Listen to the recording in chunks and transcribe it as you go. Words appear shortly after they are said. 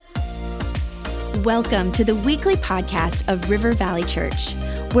Welcome to the weekly podcast of River Valley Church.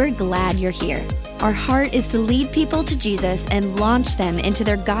 We're glad you're here. Our heart is to lead people to Jesus and launch them into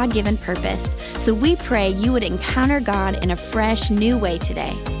their God-given purpose. So we pray you would encounter God in a fresh, new way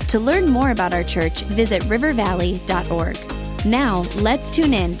today. To learn more about our church, visit rivervalley.org. Now, let's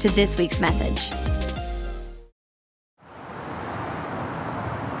tune in to this week's message.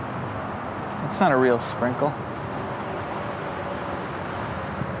 It's not a real sprinkle.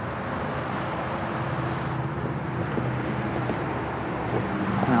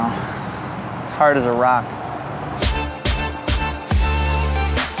 No, it's hard as a rock.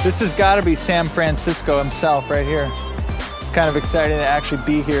 This has got to be San Francisco himself right here. It's kind of exciting to actually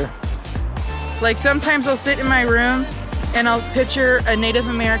be here. Like sometimes I'll sit in my room and I'll picture a Native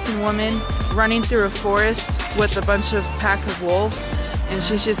American woman running through a forest with a bunch of pack of wolves, and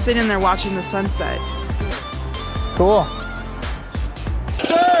she's just sitting there watching the sunset. Cool.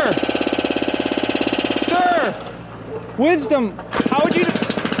 Sir! Sir! Wisdom! How would you...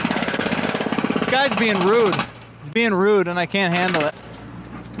 This guy's being rude. He's being rude and I can't handle it.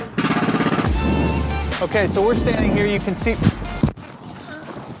 Okay, so we're standing here. You can see...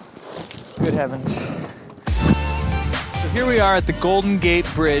 Good heavens. So here we are at the Golden Gate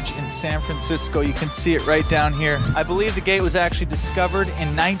Bridge in San Francisco. You can see it right down here. I believe the gate was actually discovered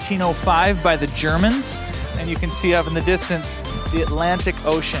in 1905 by the Germans. And you can see up in the distance the Atlantic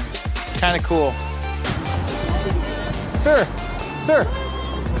Ocean. Kind of cool. Sir, sir,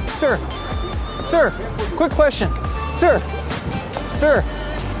 sir, sir, quick question. Sir, sir.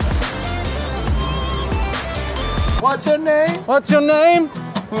 What's your name? What's your name?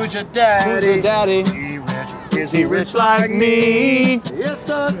 Who's your daddy? Who's your daddy? He rich? Is he rich like me? It's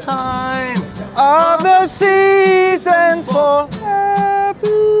a time Of the seasons for happy.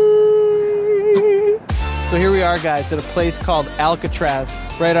 So here we are, guys, at a place called Alcatraz,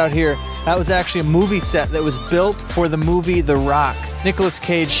 right out here. That was actually a movie set that was built for the movie The Rock. Nicolas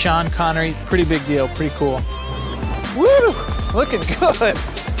Cage, Sean Connery, pretty big deal, pretty cool. Woo! Looking good.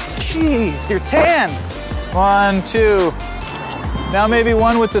 Jeez, you're tan. 1, 2. Now maybe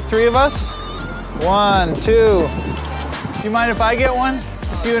one with the three of us. 1, 2. Do you mind if I get one?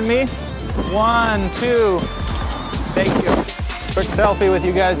 Just you and me? 1, 2. Thank you. Quick selfie with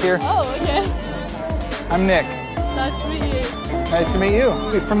you guys here. Oh, okay. I'm Nick. Nice to meet you. Nice to meet you.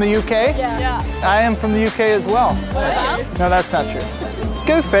 You're from the UK? Yeah. I am from the UK as well. Wow. No, that's not true.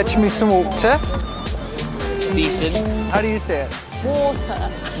 Go fetch me some water. Decent. How do you say it?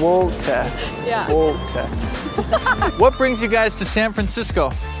 Water. Water. Yeah. Water. What brings you guys to San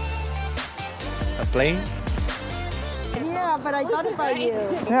Francisco? A plane? Yeah, but I thought about you.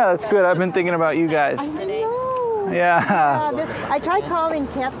 Yeah, that's good. I've been thinking about you guys. I know. Yeah. I tried calling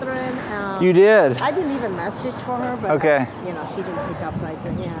Catherine. You did? I didn't leave a message for her, but Okay. she didn't pick up, so I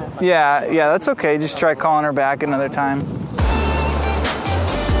said, yeah. Yeah, that's okay. Just try calling her back another time.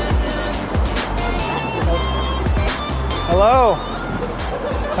 Hello.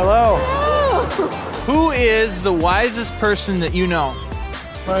 Hello. Who is the wisest person that you know?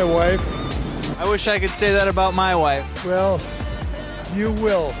 my wife. I wish I could say that about my wife. Well, you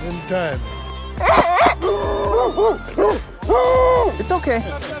will in time. It's okay.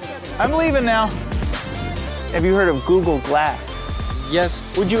 I'm leaving now. Have you heard of Google Glass? Yes.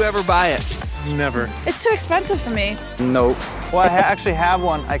 Would you ever buy it? Never. It's too expensive for me. Nope. Well, I actually have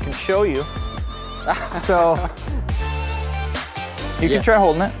one I can show you. So, you can try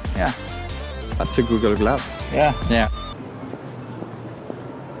holding it. Yeah. That's a Google Glass. Yeah. Yeah.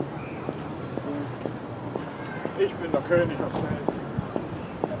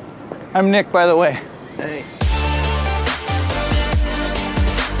 I'm Nick, by the way. Hey.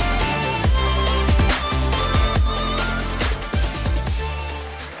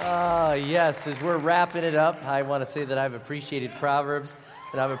 Yes, as we're wrapping it up, I want to say that I've appreciated Proverbs,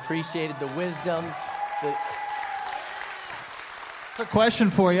 that I've appreciated the wisdom. A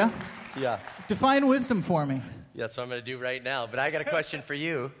question for you. Yeah. Define wisdom for me. That's what I'm going to do right now. But I got a question for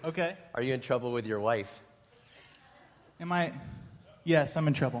you. Okay. Are you in trouble with your wife? Am I? Yes, I'm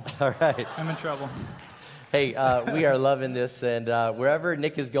in trouble. All right. I'm in trouble. Hey, we are loving this, and wherever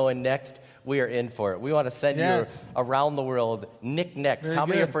Nick is going next, we are in for it. We want to send you around the world. Nick next. Very How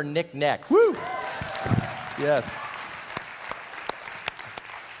many good. are for Nick next? Woo! Yes.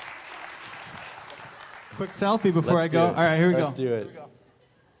 Quick selfie before Let's I go. do it. All right, here we go. Let's do it.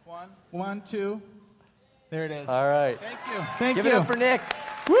 One, two. There it is. All right. Thank you. Thank Give you. it up for Nick.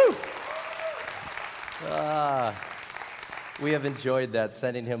 Woo! We have enjoyed that,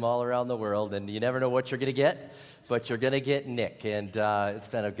 sending him all around the world, and you never know what you're going to get, but you're going to get Nick, and it's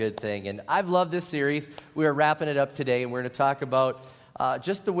been a good thing. And I've loved this series. We are wrapping it up today, and we're going to talk about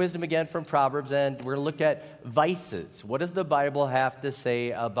just the wisdom again from Proverbs, and we're going to look at vices. What does the Bible have to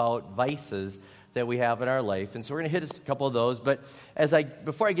say about vices that we have in our life? And so we're going to hit a couple of those. But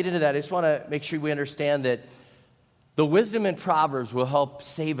before I get into that, I just want to make sure we understand that the wisdom in Proverbs will help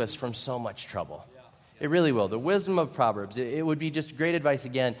save us from so much trouble. It really will. The wisdom of Proverbs. It would be just great advice,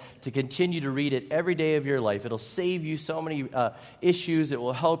 again, to continue to read it every day of your life. It'll save you so many issues. It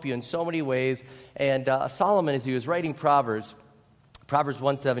will help you in so many ways. And Solomon, as he was writing Proverbs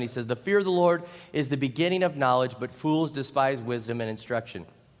 1:7, he says, "The fear of the Lord is the beginning of knowledge, but fools despise wisdom and instruction."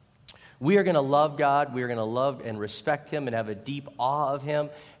 We are going to love God. We are going to love and respect Him and have a deep awe of Him.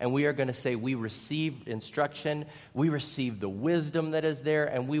 And we are going to say we receive instruction. We receive the wisdom that is there.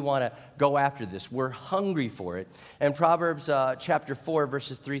 And we want to go after this. We're hungry for it. And Proverbs chapter 4,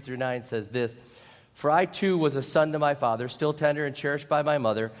 verses 3 through 9 says this, "For I too was a son to my father, still tender and cherished by my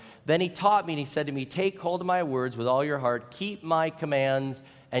mother. Then he taught me and he said to me, 'Take hold of my words with all your heart. Keep my commands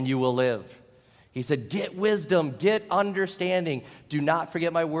and you will live.' He said, 'Get wisdom, get understanding. Do not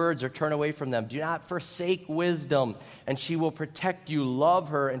forget my words or turn away from them. Do not forsake wisdom, and she will protect you. Love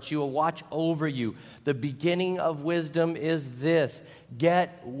her, and she will watch over you. The beginning of wisdom is this: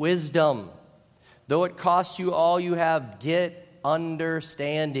 get wisdom. Though it costs you all you have, get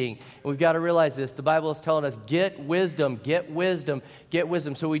understanding.'" And we've got to realize this. The Bible is telling us, get wisdom, get wisdom, get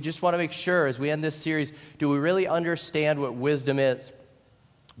wisdom. So we just want to make sure, as we end this series, do we really understand what wisdom is?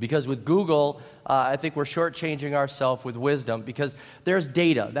 Because with Google, I think we're shortchanging ourselves with wisdom, because there's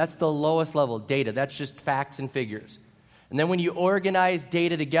data. That's the lowest level, data. That's just facts and figures. And then when you organize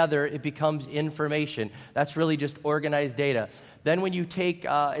data together, it becomes information. That's really just organized data. Then when you take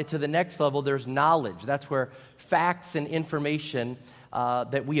it to the next level, there's knowledge. That's where facts and information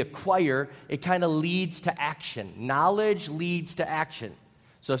that we acquire, it kind of leads to action. Knowledge leads to action.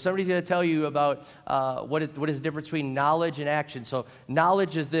 So if somebody's going to tell you about what is the difference between knowledge and action. So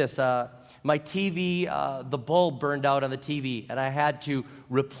knowledge is this. My TV, the bulb burned out on the TV, and I had to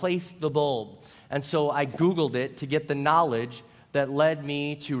replace the bulb. And so I Googled it to get the knowledge that led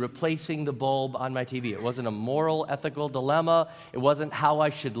me to replacing the bulb on my TV. It wasn't a moral, ethical dilemma. It wasn't how I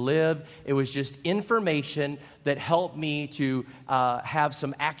should live. It was just information that helped me to have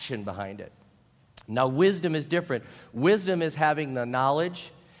some action behind it. Now, wisdom is different. Wisdom is having the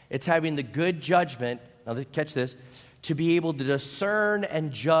knowledge. It's having the good judgment. Now, catch this. To be able to discern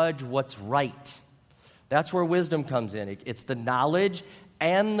and judge what's right. That's where wisdom comes in. It's the knowledge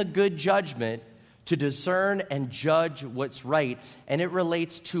and the good judgment to discern and judge what's right. And it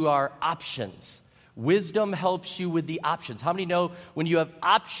relates to our options. Wisdom helps you with the options. How many know when you have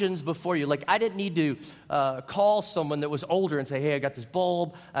options before you? Like, I didn't need to call someone that was older and say, "Hey, I got this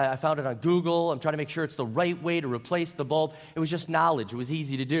bulb. I found it on Google. I'm trying to make sure it's the right way to replace the bulb." It was just knowledge. It was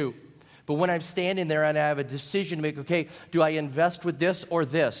easy to do. But when I'm standing there and I have a decision to make, okay, do I invest with this?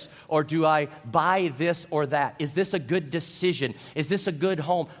 Or do I buy this or that? Is this a good decision? Is this a good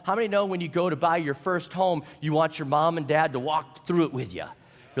home? How many know when you go to buy your first home, you want your mom and dad to walk through it with you?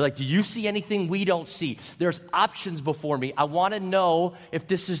 You're like, "Do you see anything we don't see?" There's options before me. I want to know if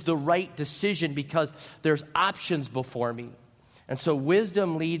this is the right decision because there's options before me. And so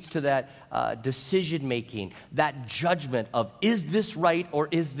wisdom leads to that decision-making, that judgment of, is this right or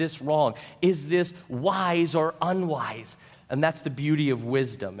is this wrong? Is this wise or unwise? And that's the beauty of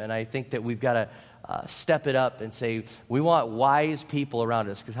wisdom. And I think that we've got to step it up and say, we want wise people around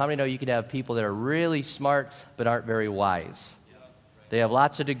us. Because how many know you can have people that are really smart but aren't very wise? They have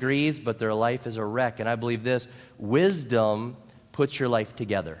lots of degrees, but their life is a wreck. And I believe this: wisdom puts your life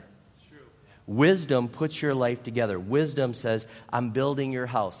together. Wisdom puts your life together. Wisdom says, I'm building your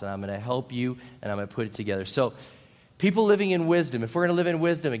house, and I'm going to help you, and I'm going to put it together. So people living in wisdom, if we're going to live in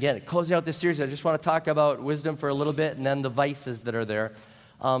wisdom, again, closing out this series, I just want to talk about wisdom for a little bit, and then the vices that are there.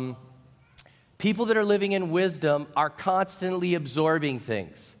 People that are living in wisdom are constantly absorbing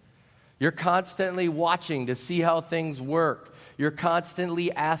things. You're constantly watching to see how things work. You're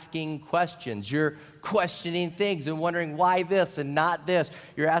constantly asking questions. You're questioning things and wondering why this and not this.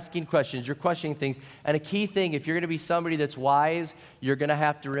 You're asking questions. You're questioning things. And a key thing, if you're going to be somebody that's wise, you're going to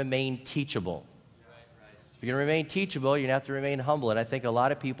have to remain teachable. If you're going to remain teachable, you're going to have to remain humble. And I think a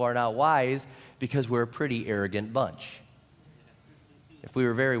lot of people are not wise because we're a pretty arrogant bunch. If we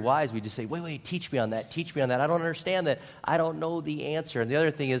were very wise, we'd just say, wait, teach me on that, teach me on that. I don't understand that. I don't know the answer. And the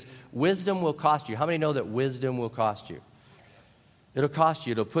other thing is, wisdom will cost you. How many know that wisdom will cost you? It'll cost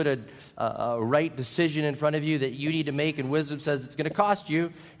you. It'll put a right decision in front of you that you need to make, and wisdom says it's going to cost you. You're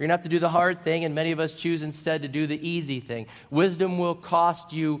going to have to do the hard thing, and many of us choose instead to do the easy thing. Wisdom will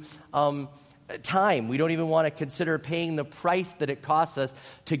cost you time. We don't even want to consider paying the price that it costs us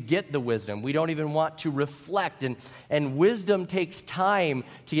to get the wisdom. We don't even want to reflect. And wisdom takes time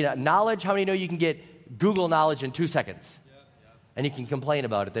to get out. Knowledge, how many know you can get Google knowledge in 2 seconds? And you can complain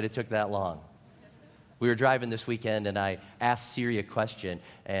about it that it took that long. We were driving this weekend, and I asked Siri a question,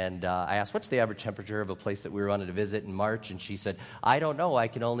 and I asked, what's the average temperature of a place that we were wanting to visit in March? And she said, I don't know. I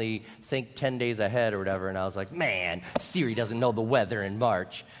can only think 10 days ahead or whatever. And I was like, man, Siri doesn't know the weather in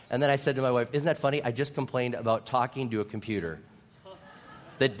March. And then I said to my wife, isn't that funny? I just complained about talking to a computer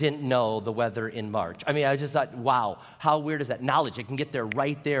that didn't know the weather in March. I mean, I just thought, wow, how weird is that? Knowledge, it can get there,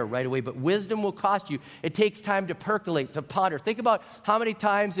 right away. But wisdom will cost you. It takes time to percolate, to ponder. Think about how many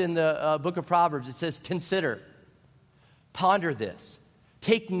times in the book of Proverbs it says, consider, ponder this,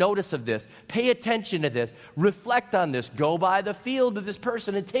 take notice of this, pay attention to this, reflect on this, go by the field of this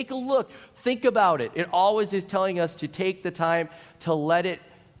person and take a look, think about it. It always is telling us to take the time to let it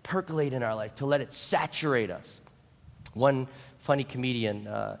percolate in our life, to let it saturate us. One funny comedian,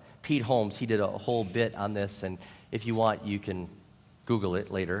 Pete Holmes, he did a whole bit on this, and if you want, you can Google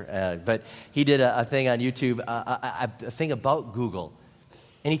it later. But he did a thing on YouTube, a thing about Google.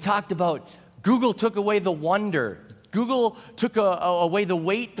 And he talked about Google took away the wonder. Google took away the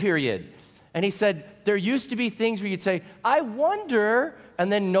wait period. And he said, there used to be things where you'd say, I wonder, and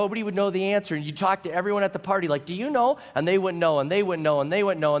then nobody would know the answer. And you'd talk to everyone at the party, like, do you know? And they wouldn't know, and they wouldn't know, and they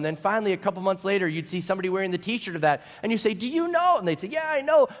wouldn't know. And then finally, a couple months later, you'd see somebody wearing the T-shirt of that. And you say, do you know? And they'd say, yeah, I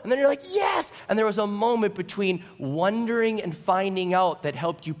know. And then you're like, yes. And there was a moment between wondering and finding out that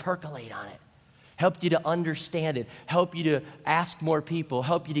helped you percolate on it, helped you to understand it, helped you to ask more people,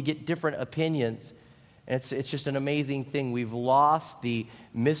 helped you to get different opinions. It's just an amazing thing. We've lost the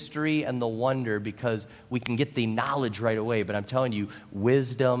mystery and the wonder because we can get the knowledge right away. But I'm telling you,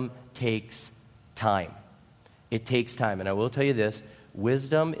 wisdom takes time. It takes time. And I will tell you this,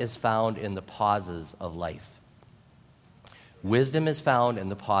 wisdom is found in the pauses of life. Wisdom is found in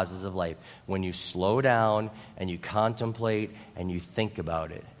the pauses of life. When you slow down and you contemplate and you think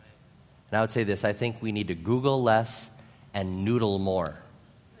about it. And I would say this, I think we need to Google less and noodle more.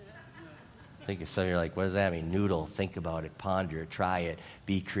 So you're like, what does that mean? Noodle, think about it, ponder it, try it,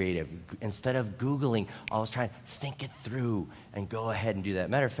 be creative. Instead of Googling, always try and think it through and go ahead and do that.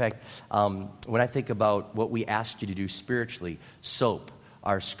 Matter of fact, when I think about what we ask you to do spiritually, SOAP,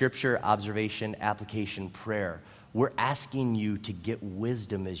 our scripture, observation, application, prayer, we're asking you to get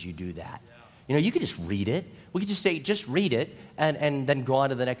wisdom as you do that. You know, you could just read it. We could just say, just read it and then go on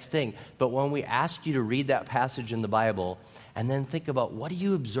to the next thing. But when we ask you to read that passage in the Bible and then think about what do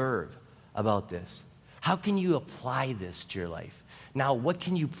you observe about this? How can you apply this to your life? Now, what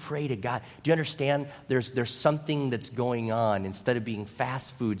can you pray to God? Do you understand there's something that's going on? Instead of being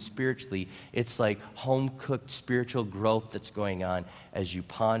fast food spiritually, it's like home-cooked spiritual growth that's going on as you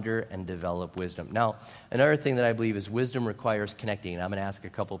ponder and develop wisdom. Now, another thing that I believe is wisdom requires connecting. And I'm going to ask a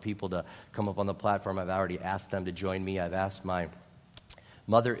couple people to come up on the platform. I've already asked them to join me. I've asked my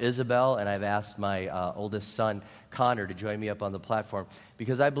mother, Isabel, and I've asked my oldest son, Connor, to join me up on the platform.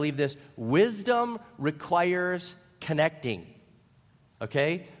 Because I believe this, wisdom requires connecting.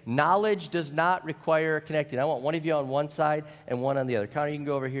 Okay? Knowledge does not require connecting. I want one of you on one side and one on the other. Connor, you can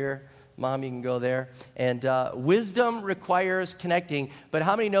go over here. Mom, you can go there. And wisdom requires connecting. But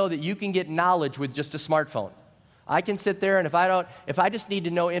how many know that you can get knowledge with just a smartphone? I can sit there, and if I just need to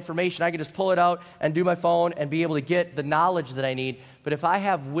know information, I can just pull it out and do my phone and be able to get the knowledge that I need. But if I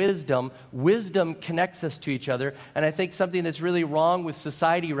have wisdom, wisdom connects us to each other. And I think something that's really wrong with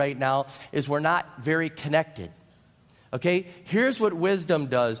society right now is we're not very connected. Okay, here's what wisdom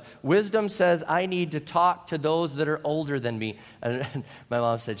does. Wisdom says, I need to talk to those that are older than me. And my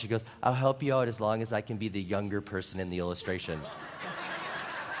mom said, she goes, I'll help you out as long as I can be the younger person in the illustration.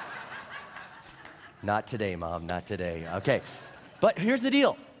 Not today, Mom, not today. Okay, but here's the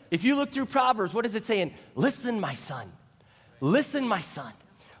deal. If you look through Proverbs, what is it saying? Listen, my son. Listen, my son.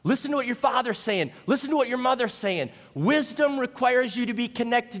 Listen to what your father's saying. Listen to what your mother's saying. Wisdom requires you to be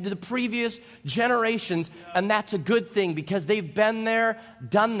connected to the previous generations, and that's a good thing because they've been there,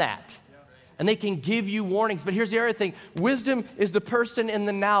 done that. And they can give you warnings. But here's the other thing. Wisdom is the person in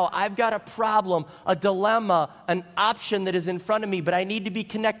the now. I've got a problem, a dilemma, an option that is in front of me, but I need to be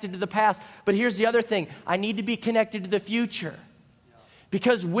connected to the past. But here's the other thing. I need to be connected to the future.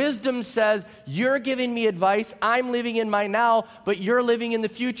 Because wisdom says, you're giving me advice, I'm living in my now, but you're living in the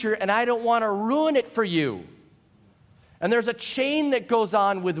future, and I don't want to ruin it for you. And there's a chain that goes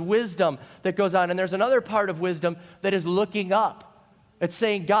on with wisdom that goes on, and there's another part of wisdom that is looking up. It's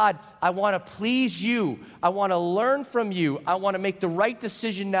saying, God, I want to please you. I want to learn from you. I want to make the right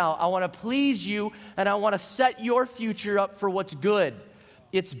decision now. I want to please you, and I want to set your future up for what's good.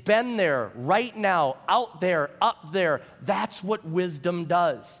 It's been there, right now, out there, up there. That's what wisdom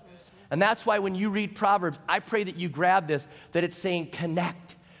does. And that's why when you read Proverbs, I pray that you grab this, that it's saying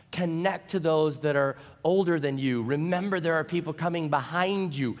connect. Connect to those that are older than you. Remember, there are people coming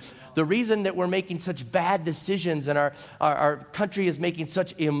behind you. The reason that we're making such bad decisions and our country is making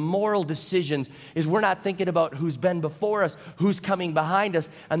such immoral decisions is we're not thinking about who's been before us, who's coming behind us,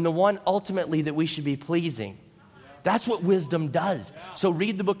 and the one ultimately that we should be pleasing. That's what wisdom does. So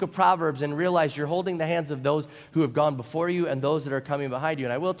read the book of Proverbs and realize you're holding the hands of those who have gone before you and those that are coming behind you.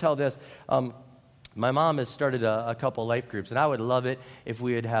 And I will tell this, my mom has started a couple life groups, and I would love it if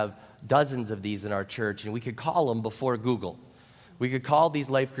we would have dozens of these in our church, and we could call them before Google. We could call these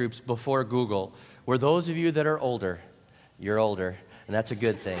life groups before Google, where those of you that are older, you're older, and that's a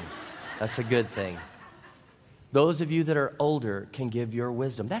good thing. That's a good thing. Those of you that are older can give your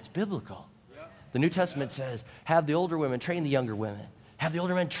wisdom. That's biblical. The New Testament says, have the older women train the younger women. Have the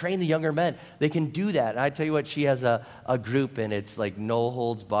older men train the younger men. They can do that. And I tell you what, she has a group, and it's like no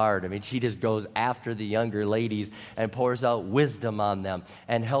holds barred. I mean, she just goes after the younger ladies and pours out wisdom on them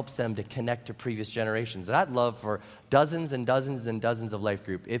and helps them to connect to previous generations. And I'd love for dozens and dozens and dozens of life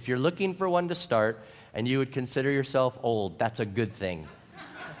group. If you're looking for one to start and you would consider yourself old, that's a good thing.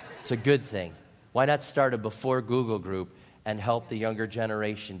 It's a good thing. Why not start a before Google group and help the younger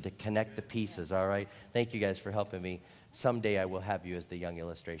generation to connect the pieces, all right? Thank you guys for helping me. Someday I will have you as the young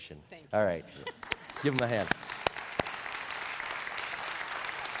illustration. Thank you. All right. Give them a hand.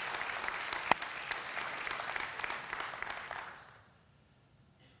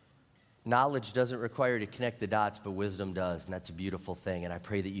 Knowledge doesn't require you to connect the dots, but wisdom does, and that's a beautiful thing, and I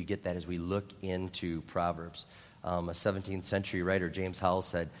pray that you get that as we look into Proverbs. A 17th century writer, James Howells,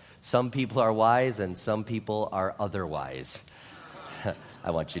 said, some people are wise and some people are otherwise. I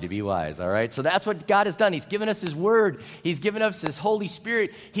want you to be wise, all right? So that's what God has done. He's given us His Word. He's given us His Holy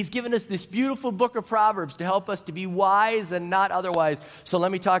Spirit. He's given us this beautiful book of Proverbs to help us to be wise and not otherwise. So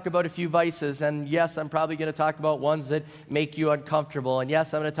let me talk about a few vices. And yes, I'm probably going to talk about ones that make you uncomfortable. And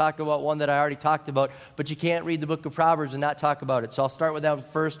yes, I'm going to talk about one that I already talked about. But you can't read the book of Proverbs and not talk about it. So I'll start with that one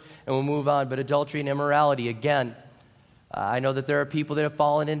first, and we'll move on. But adultery and immorality, again, I know that there are people that have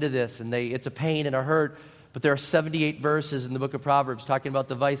fallen into this, and it's a pain and a hurt. But there are 78 verses in the book of Proverbs talking about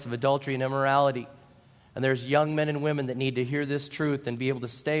the vice of adultery and immorality. And there's young men and women that need to hear this truth and be able to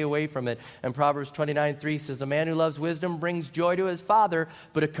stay away from it. And Proverbs 29:3 says, a man who loves wisdom brings joy to his father,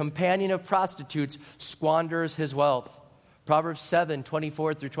 but a companion of prostitutes squanders his wealth. Proverbs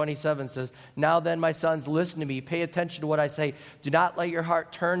 7:24-27 says, now then, my sons, listen to me. Pay attention to what I say. Do not let your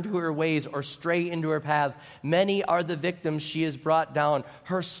heart turn to her ways or stray into her paths. Many are the victims she has brought down.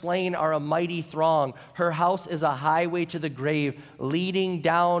 Her slain are a mighty throng. Her house is a highway to the grave, leading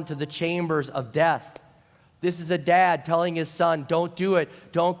down to the chambers of death. This is a dad telling his son, don't do it.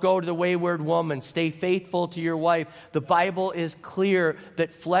 Don't go to the wayward woman. Stay faithful to your wife. The Bible is clear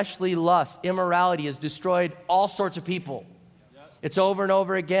that fleshly lust, immorality, has destroyed all sorts of people. It's over and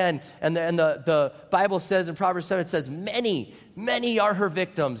over again. And the Bible says in Proverbs 7, it says, many are her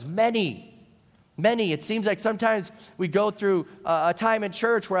victims. Many. It seems like sometimes we go through a time in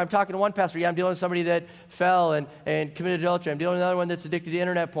church where I'm talking to one pastor. Yeah, I'm dealing with somebody that fell and committed adultery. I'm dealing with another one that's addicted to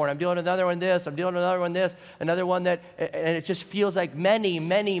internet porn. I'm dealing with another one this. I'm dealing with another one this. Another one that, and it just feels like many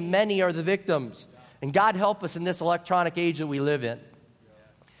are the victims. And God help us in this electronic age that we live in.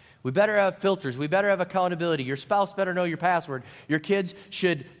 We better have filters. We better have accountability. Your spouse better know your password. Your kids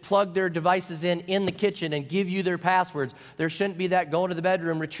should plug their devices in the kitchen and give you their passwords. There shouldn't be that going to the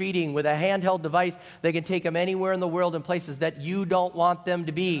bedroom, retreating with a handheld device that can take them anywhere in the world in places that you don't want them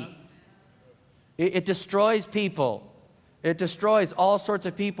to be. It destroys people. It destroys all sorts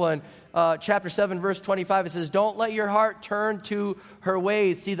of people. In chapter 7, verse 25, it says, don't let your heart turn to her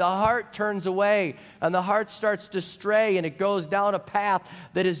ways. See, the heart turns away, and the heart starts to stray, and it goes down a path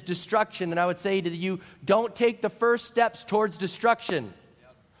that is destruction. And I would say to you, don't take the first steps towards destruction.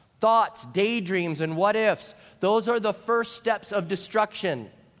 Thoughts, daydreams, and what ifs, those are the first steps of destruction.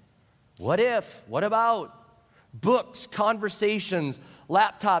 What if? What about? Books, conversations,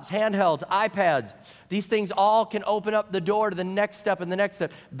 laptops, handhelds, iPads. These things all can open up the door to the next step and the next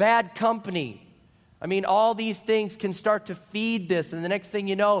step. Bad company. I mean, all these things can start to feed this, and the next thing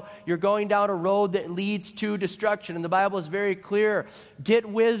you know, you're going down a road that leads to destruction. And the Bible is very clear. Get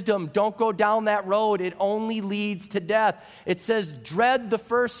wisdom. Don't go down that road. It only leads to death. It says, dread the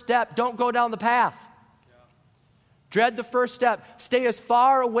first step. Don't go down the path. Dread the first step. Stay as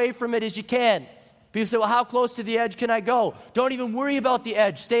far away from it as you can. People say, well, how close to the edge can I go? Don't even worry about the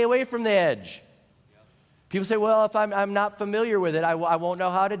edge. Stay away from the edge. People say, well, if I'm not familiar with it, I won't know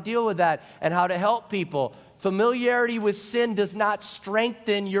how to deal with that and how to help people. Familiarity with sin does not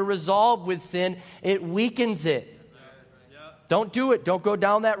strengthen your resolve with sin. It weakens it. Don't do it. Don't go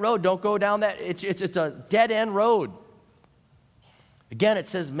down that road. Don't go down that. It's a dead-end road. Again, it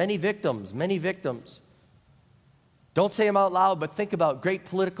says many victims, many victims. Don't say them out loud, but think about great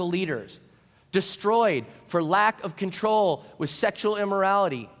political leaders destroyed for lack of control with sexual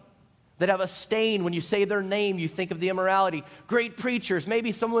immorality, that have a stain when you say their name, you think of the immorality. Great preachers,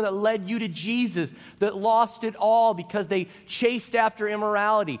 maybe someone that led you to Jesus, that lost it all because they chased after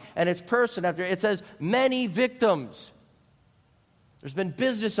immorality. And it's person after, it says many victims. There's been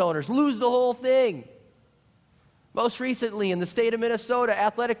business owners lose the whole thing. Most recently in the state of Minnesota,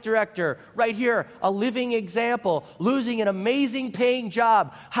 athletic director, right here, a living example, losing an amazing paying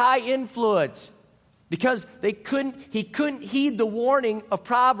job, high influence, because he couldn't heed the warning of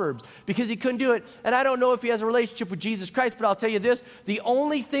Proverbs, because he couldn't do it. And I don't know if he has a relationship with Jesus Christ, but I'll tell you this, the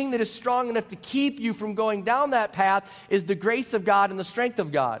only thing that is strong enough to keep you from going down that path is the grace of God and the strength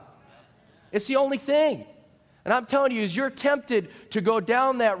of God. It's the only thing. And I'm telling you, as you're tempted to go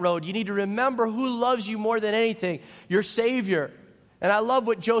down that road, you need to remember who loves you more than anything, your Savior. And I love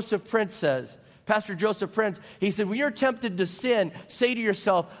what Joseph Prince says. Pastor Joseph Prince, he said, when you're tempted to sin, say to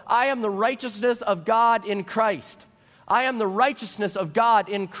yourself, I am the righteousness of God in Christ. I am the righteousness of God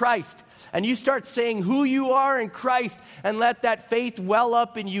in Christ. And you start saying who you are in Christ and let that faith well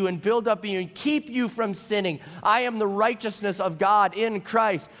up in you and build up in you and keep you from sinning. I am the righteousness of God in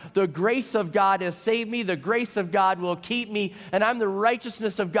Christ. The grace of God has saved me. The grace of God will keep me. And I'm the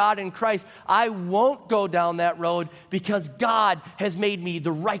righteousness of God in Christ. I won't go down that road because God has made me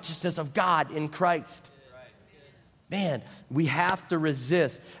the righteousness of God in Christ. Man, we have to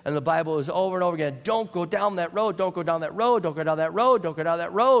resist. And the Bible is over and over again, don't go down that road, don't go down that road, don't go down that road, don't go down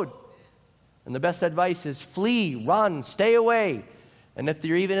that road. And the best advice is flee, run, stay away. And if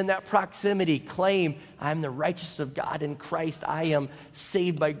you're even in that proximity, claim, I'm the righteousness of God in Christ. I am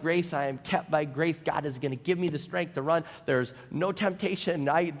saved by grace. I am kept by grace. God is going to give me the strength to run. There's no temptation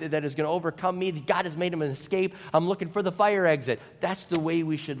that is going to overcome me. God has made him an escape. I'm looking for the fire exit. That's the way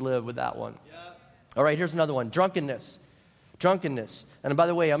we should live with that one. Yeah. All right, here's another one. Drunkenness. Drunkenness. And by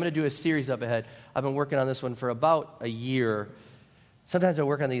the way, I'm going to do a series up ahead. I've been working on this one for about a year. Sometimes I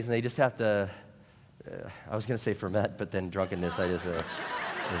work on these and they just have to, I was going to say ferment, but then drunkenness, I just...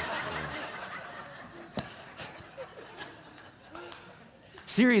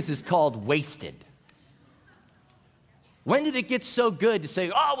 Series is called Wasted. When did it get so good to say,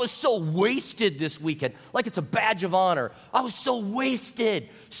 oh, I was so wasted this weekend, like it's a badge of honor. I was so wasted.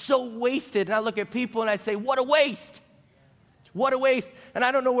 And I look at people and I say, what a waste. What a waste. And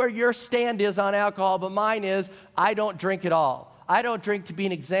I don't know where your stand is on alcohol, but mine is, I don't drink at all. I don't drink to be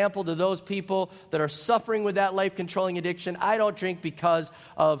an example to those people that are suffering with that life-controlling addiction. I don't drink because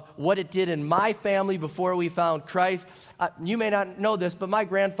of what it did in my family before we found Christ. You may not know this, but my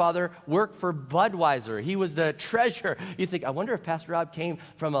grandfather worked for Budweiser. He was the treasurer. You think, I wonder if Pastor Rob came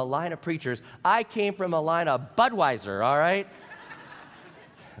from a line of preachers. I came from a line of Budweiser, all right?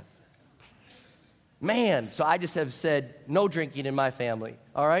 Man, so I just have said no drinking in my family,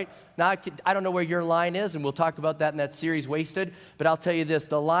 all right? Now, I don't know where your line is, and we'll talk about that in that series, Wasted, but I'll tell you this,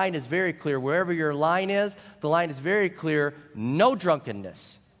 the line is very clear. Wherever your line is, the line is very clear, no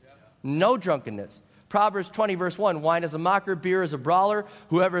drunkenness. No drunkenness. Proverbs 20, verse 1, wine is a mocker, beer is a brawler.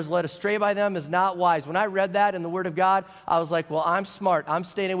 Whoever is led astray by them is not wise. When I read that in the Word of God, I was like, well, I'm smart. I'm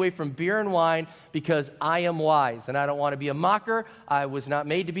staying away from beer and wine because I am wise. And I don't want to be a mocker. I was not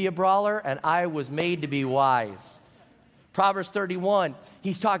made to be a brawler, and I was made to be wise. Proverbs 31,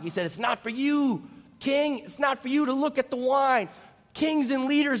 he said, it's not for you, king. It's not for you to look at the wine. Kings and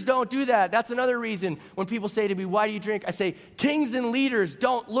leaders don't do that. That's another reason when people say to me, why do you drink? I say, kings and leaders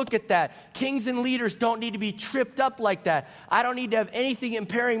don't look at that. Kings and leaders don't need to be tripped up like that. I don't need to have anything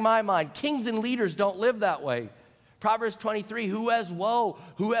impairing my mind. Kings and leaders don't live that way. Proverbs 23, who has woe?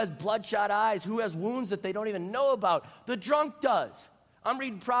 Who has bloodshot eyes? Who has wounds that they don't even know about? The drunk does. I'm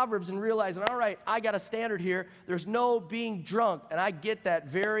reading Proverbs and realizing, all right, I got a standard here. There's no being drunk, and I get that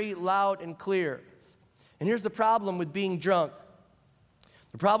very loud and clear. And here's the problem with being drunk.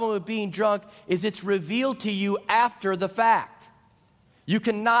 The problem with being drunk is it's revealed to you after the fact. You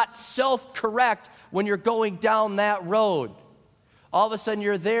cannot self-correct when you're going down that road. All of a sudden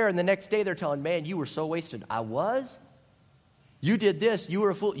you're there, and the next day they're telling, man, you were so wasted. I was? You did this. You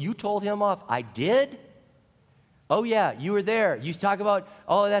were a fool. You told him off. I did? Oh, yeah, you were there. You talk about,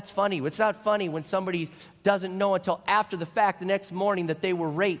 oh, that's funny. It's not funny when somebody doesn't know until after the fact the next morning that they were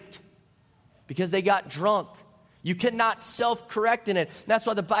raped because they got drunk. You cannot self-correct in it. That's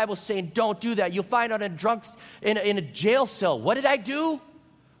why the Bible's saying don't do that. You'll find out in a jail cell, what did I do?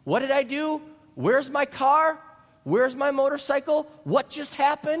 What did I do? Where's my car? Where's my motorcycle? What just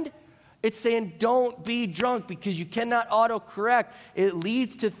happened? It's saying don't be drunk because you cannot auto-correct. It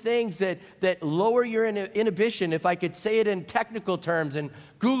leads to things that lower your inhibition, if I could say it in technical terms and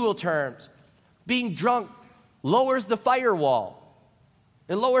Google terms. Being drunk lowers the firewall.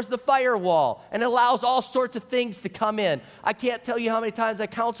 It lowers the firewall and allows all sorts of things to come in. I can't tell you how many times I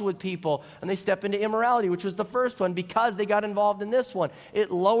counsel with people and they step into immorality, which was the first one, because they got involved in this one.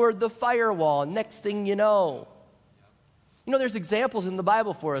 It lowered the firewall. Next thing you know, there's examples in the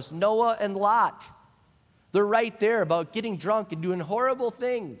Bible for us. Noah and Lot. They're right there about getting drunk and doing horrible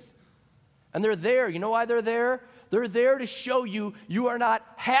things. And they're there. You know why they're there? They're there to show you are not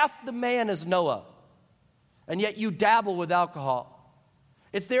half the man as Noah, and yet you dabble with alcohol.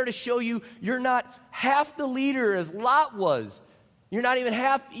 It's there to show you're not half the leader as Lot was. You're not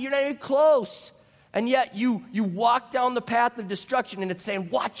even close. And yet you walk down the path of destruction, and it's saying,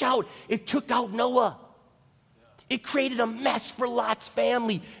 watch out, it took out Noah. It created a mess for Lot's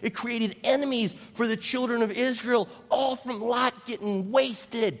family. It created enemies for the children of Israel, all from Lot getting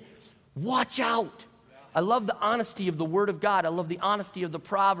wasted. Watch out. I love the honesty of the Word of God. I love the honesty of the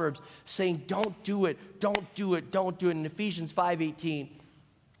Proverbs saying, don't do it, don't do it, don't do it. In Ephesians 5:18,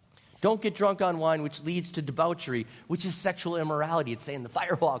 don't get drunk on wine, which leads to debauchery, which is sexual immorality. It's saying the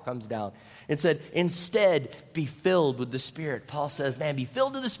firewall comes down. It said, instead, be filled with the Spirit. Paul says, man, be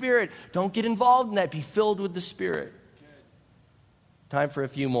filled with the Spirit. Don't get involved in that. Be filled with the Spirit. Time for a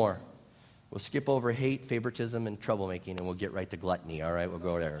few more. We'll skip over hate, favoritism, and troublemaking, and we'll get right to gluttony. All right, we'll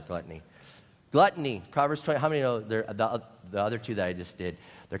go there. Gluttony. Gluttony. Proverbs 20. How many know the other two that I just did?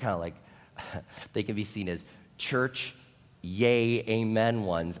 They're kind of like, they can be seen as church yay, amen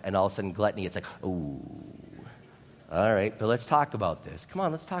ones, and all of a sudden gluttony, it's like, ooh. All right, but let's talk about this. Come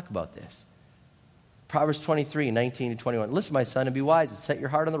on, let's talk about this. Proverbs 23, 19 to 21. Listen, my son, and be wise and set your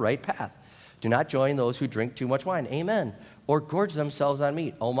heart on the right path. Do not join those who drink too much wine. Amen. Or gorge themselves on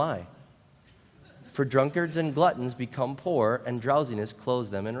meat. Oh my. For drunkards and gluttons become poor, and drowsiness clothes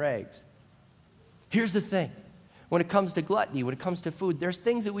them in rags. Here's the thing. When it comes to gluttony, when it comes to food, there's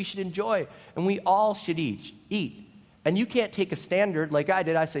things that we should enjoy, and we all should eat. And you can't take a standard like I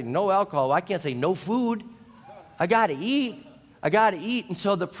did. I say no alcohol. I can't say no food. I got to eat. And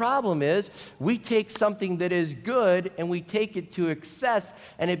so the problem is we take something that is good and we take it to excess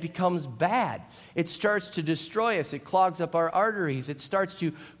and it becomes bad. It starts to destroy us. It clogs up our arteries. It starts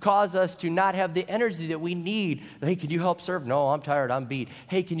to cause us to not have the energy that we need. Hey, can you help serve? No, I'm tired. I'm beat.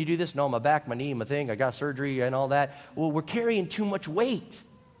 Hey, can you do this? No, my back, my knee, my thing. I got surgery and all that. Well, we're carrying too much weight.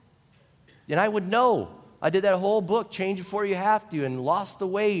 And I would know. I did that whole book, Change Before You Have to, and lost the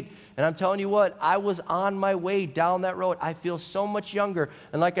weight. And I'm telling you what, I was on my way down that road. I feel so much younger.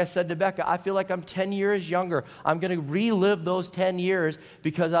 And like I said to Becca, I feel like I'm 10 years younger. I'm going to relive those 10 years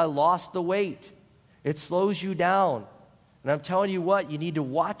because I lost the weight. It slows you down. And I'm telling you what, you need to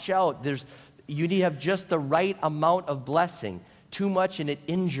watch out. You need to have just the right amount of blessing. Too much and it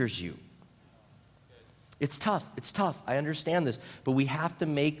injures you. It's tough. I understand this. But we have to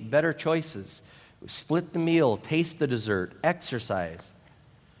make better choices. Split the meal, taste the dessert, exercise.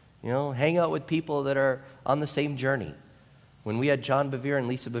 Hang out with people that are on the same journey. When we had John Bevere and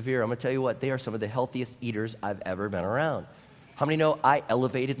Lisa Bevere, I'm going to tell you what, they are some of the healthiest eaters I've ever been around. How many know I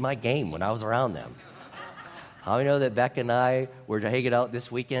elevated my game when I was around them? How many know that Beck and I were hanging out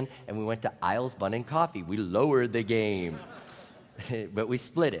this weekend and we went to Isles Bun and Coffee? We lowered the game, but we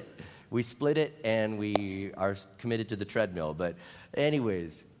split it. We split it and we are committed to the treadmill. But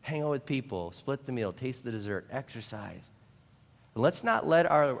anyways, hang out with people, split the meal, taste the dessert, exercise. And let's not let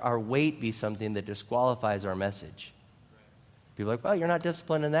our weight be something that disqualifies our message. People are like, well, you're not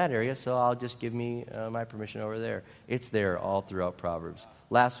disciplined in that area, so I'll just give me my permission over there. It's there all throughout Proverbs.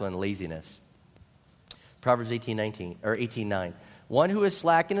 Last one, laziness. Proverbs 18:9. One who is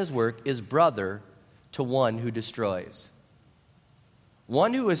slack in his work is brother to one who destroys.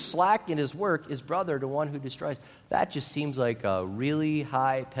 One who is slack in his work is brother to one who destroys. That just seems like a really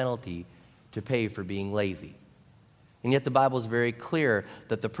high penalty to pay for being lazy. And yet the Bible is very clear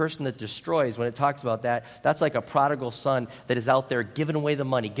that the person that destroys, when it talks about that, that's like a prodigal son that is out there giving away the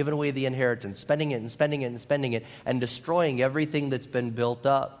money, giving away the inheritance, spending it, and destroying everything that's been built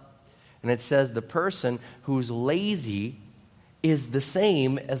up. And it says the person who's lazy is the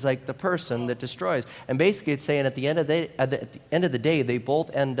same as like the person that destroys. And basically it's saying at the end of the day, they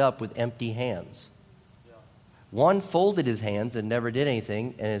both end up with empty hands. One folded his hands and never did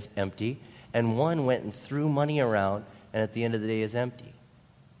anything and is empty. And one went and threw money around and at the end of the day is empty.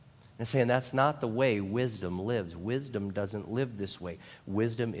 And saying that's not the way wisdom lives. Wisdom doesn't live this way.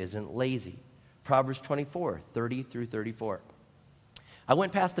 Wisdom isn't lazy. Proverbs 24, 30 through 34. I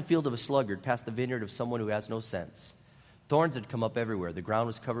went past the field of a sluggard, past the vineyard of someone who has no sense. Thorns had come up everywhere. The ground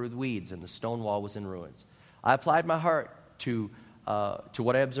was covered with weeds, and the stone wall was in ruins. I applied my heart to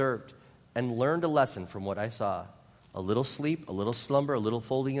what I observed and learned a lesson from what I saw. A little sleep, a little slumber, a little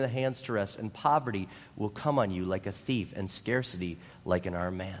folding of the hands to rest, and poverty will come on you like a thief, and scarcity like an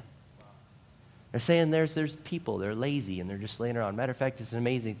armed man. They're saying there's people, they're lazy, and they're just laying around. Matter of fact, it's an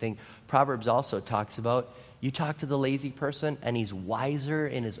amazing thing. Proverbs also talks about, you talk to the lazy person, and he's wiser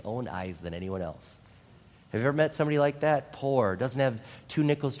in his own eyes than anyone else. Have you ever met somebody like that? Poor, doesn't have 2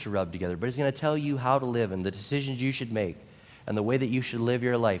 nickels to rub together, but he's going to tell you how to live and the decisions you should make and the way that you should live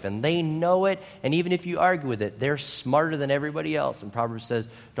your life. And they know it, and even if you argue with it, they're smarter than everybody else. And Proverbs says,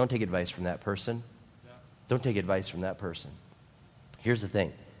 don't take advice from that person. Don't take advice from that person. Here's the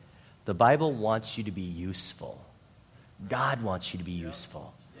thing. The Bible wants you to be useful. God wants you to be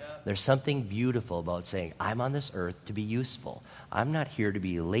useful. There's something beautiful about saying, I'm on this earth to be useful. I'm not here to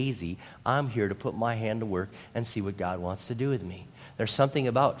be lazy. I'm here to put my hand to work and see what God wants to do with me. There's something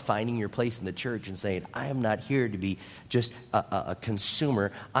about finding your place in the church and saying, I am not here to be just a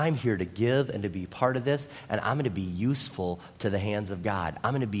consumer. I'm here to give and to be part of this, and I'm going to be useful to the hands of God.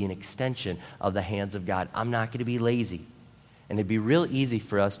 I'm going to be an extension of the hands of God. I'm not going to be lazy. And it'd be real easy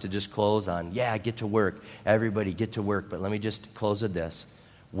for us to just close on, get to work. Everybody get to work. But let me just close with this.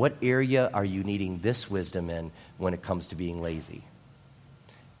 What area are you needing this wisdom in when it comes to being lazy?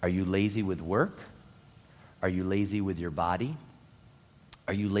 Are you lazy with work? Are you lazy with your body?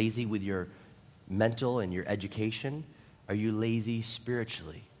 Are you lazy with your mental and your education? Are you lazy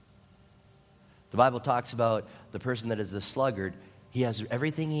spiritually? The Bible talks about the person that is a sluggard. He has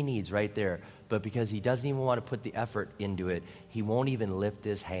everything he needs right there, but because he doesn't even want to put the effort into it, he won't even lift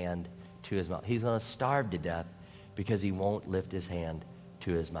his hand to his mouth. He's going to starve to death because he won't lift his hand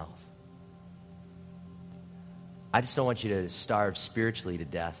to his mouth. I just don't want you to starve spiritually to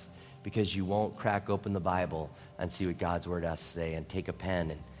death because you won't crack open the Bible and see what God's Word has to say and take a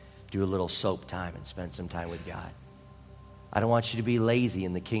pen and do a little soap time and spend some time with God. I don't want you to be lazy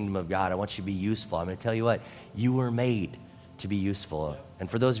in the kingdom of God. I want you to be useful. I'm going to tell you what, you were made to be useful. And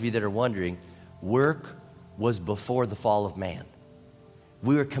for those of you that are wondering, work was before the fall of man.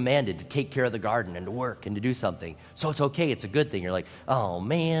 We were commanded to take care of the garden and to work and to do something. So it's okay, it's a good thing. You're like, oh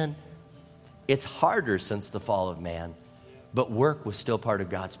man, it's harder since the fall of man, but work was still part of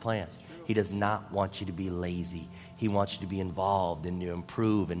God's plan. He does not want you to be lazy. He wants you to be involved and to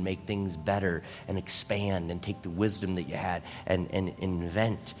improve and make things better and expand and take the wisdom that you had and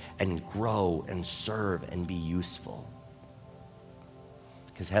invent and grow and serve and be useful.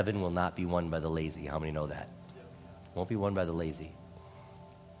 Because heaven will not be won by the lazy. How many know that? Won't be won by the lazy.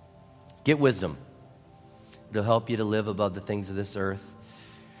 Get wisdom. It'll help you to live above the things of this earth.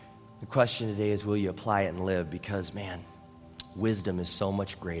 The question today is, will you apply it and live? Because, man, wisdom is so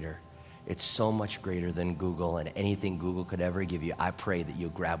much greater. It's so much greater than Google and anything Google could ever give you. I pray that you'll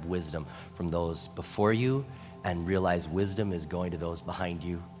grab wisdom from those before you and realize wisdom is going to those behind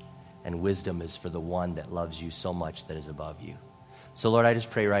you. And wisdom is for the one that loves you so much that is above you. So, Lord, I just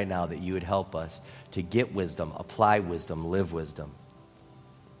pray right now that you would help us to get wisdom, apply wisdom, live wisdom.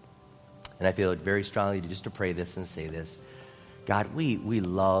 And I feel it very strongly to pray this and say this. God, we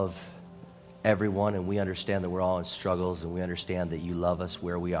love everyone, and we understand that we're all in struggles, and we understand that you love us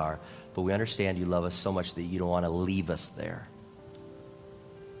where we are. But we understand you love us so much that you don't want to leave us there.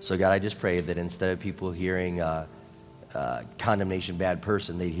 So, God, I just pray that instead of people hearing condemnation, bad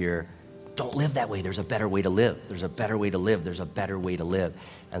person, they'd hear, don't live that way. There's a better way to live. There's a better way to live. There's a better way to live.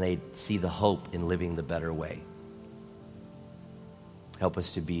 And they'd see the hope in living the better way. Help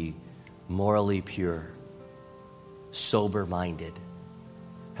us to be morally pure, sober-minded.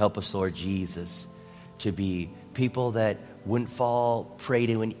 Help us, Lord Jesus, to be people that wouldn't fall prey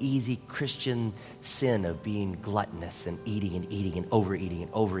to an easy Christian sin of being gluttonous and eating and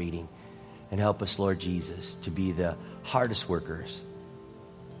overeating. And help us, Lord Jesus, to be the hardest workers,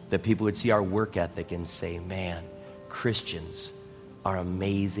 that people would see our work ethic and say, man, Christians are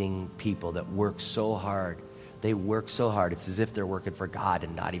amazing people that work so hard. They work so hard. It's as if they're working for God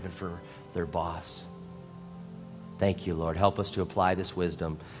and not even for their boss. Thank you, Lord. Help us to apply this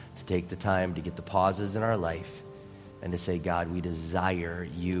wisdom, to take the time to get the pauses in our life and to say, God, we desire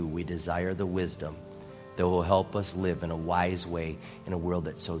you. We desire the wisdom that will help us live in a wise way in a world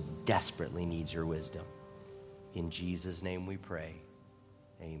that so desperately needs your wisdom. In Jesus' name we pray.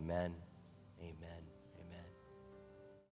 Amen. Amen.